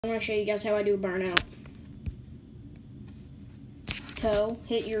I want to show you guys how I do a burnout. Toe,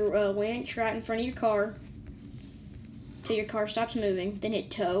 hit your winch right in front of your car till your car stops moving. Then hit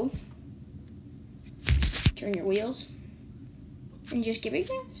toe, turn your wheels, and just give it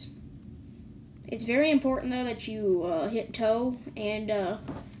gas. It's very important though that you hit toe and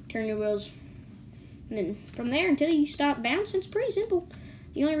turn your wheels. And then from there until you stop bouncing, it's pretty simple.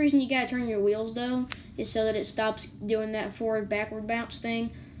 The only reason you gotta turn your wheels though is so that it stops doing that forward-backward bounce thing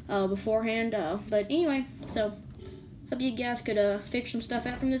beforehand. But anyway, so hope you guys could figure some stuff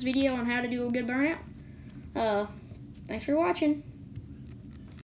out from this video on how to do a good burnout. Thanks for watching.